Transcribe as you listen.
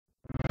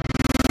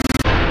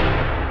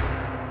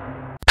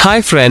Hi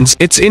friends,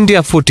 it's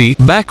India Footy,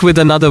 back with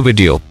another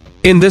video.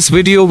 In this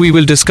video we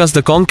will discuss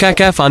the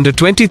CONCACAF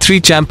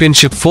U-20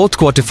 Championship 4th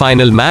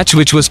quarterfinal match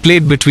which was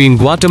played between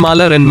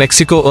Guatemala and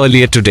Mexico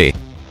earlier today.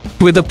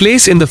 With a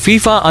place in the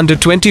FIFA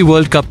U-20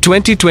 World Cup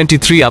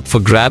 2023 up for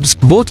grabs,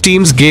 both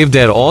teams gave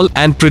their all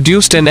and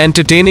produced an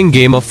entertaining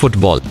game of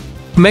football.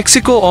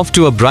 Mexico off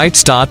to a bright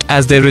start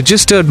as they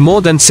registered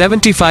more than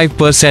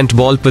 75%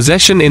 ball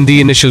possession in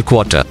the initial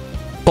quarter.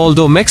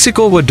 Although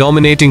Mexico were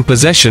dominating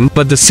possession,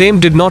 but the same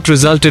did not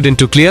resulted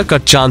into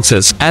clear-cut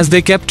chances, as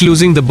they kept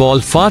losing the ball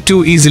far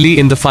too easily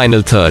in the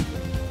final third.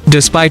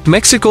 Despite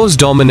Mexico's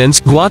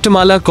dominance,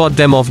 Guatemala caught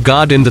them off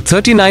guard in the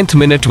 39th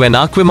minute when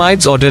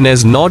Arquimides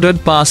Ordonez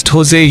nodded past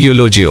Jose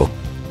Eulogio.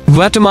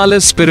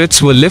 Guatemala's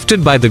spirits were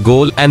lifted by the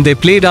goal and they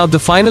played out the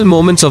final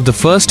moments of the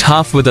first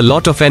half with a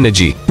lot of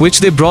energy, which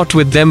they brought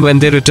with them when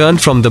they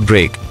returned from the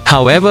break.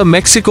 However,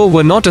 Mexico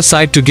were not a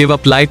side to give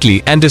up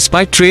lightly, and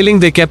despite trailing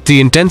they kept the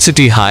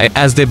intensity high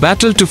as they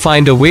battled to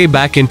find a way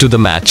back into the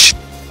match.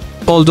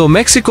 Although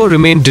Mexico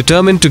remained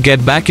determined to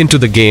get back into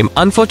the game,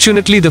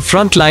 unfortunately the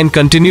front line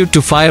continued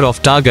to fire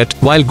off target,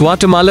 while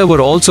Guatemala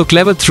were also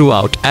clever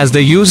throughout, as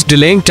they used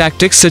delaying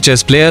tactics such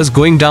as players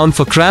going down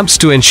for cramps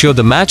to ensure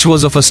the match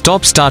was of a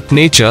stop-start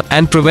nature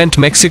and prevent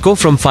Mexico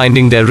from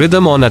finding their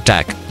rhythm on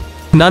attack.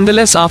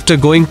 Nonetheless, after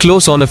going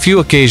close on a few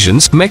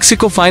occasions,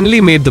 Mexico finally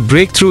made the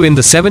breakthrough in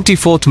the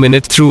 74th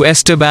minute through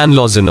Esteban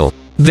Lozano.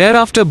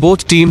 Thereafter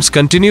both teams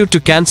continued to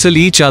cancel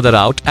each other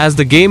out as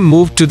the game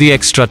moved to the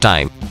extra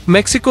time.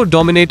 Mexico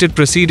dominated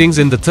proceedings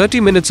in the 30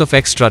 minutes of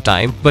extra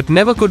time, but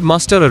never could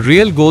muster a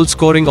real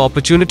goal-scoring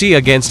opportunity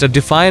against a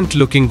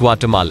defiant-looking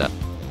Guatemala.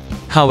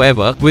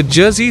 However, with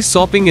jerseys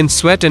sopping in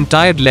sweat and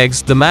tired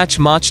legs, the match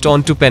marched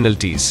on to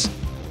penalties.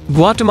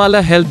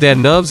 Guatemala held their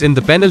nerves in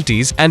the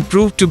penalties and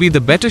proved to be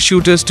the better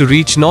shooters to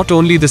reach not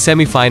only the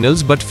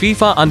semifinals but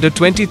FIFA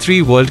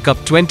U-23 World Cup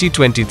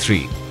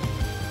 2023.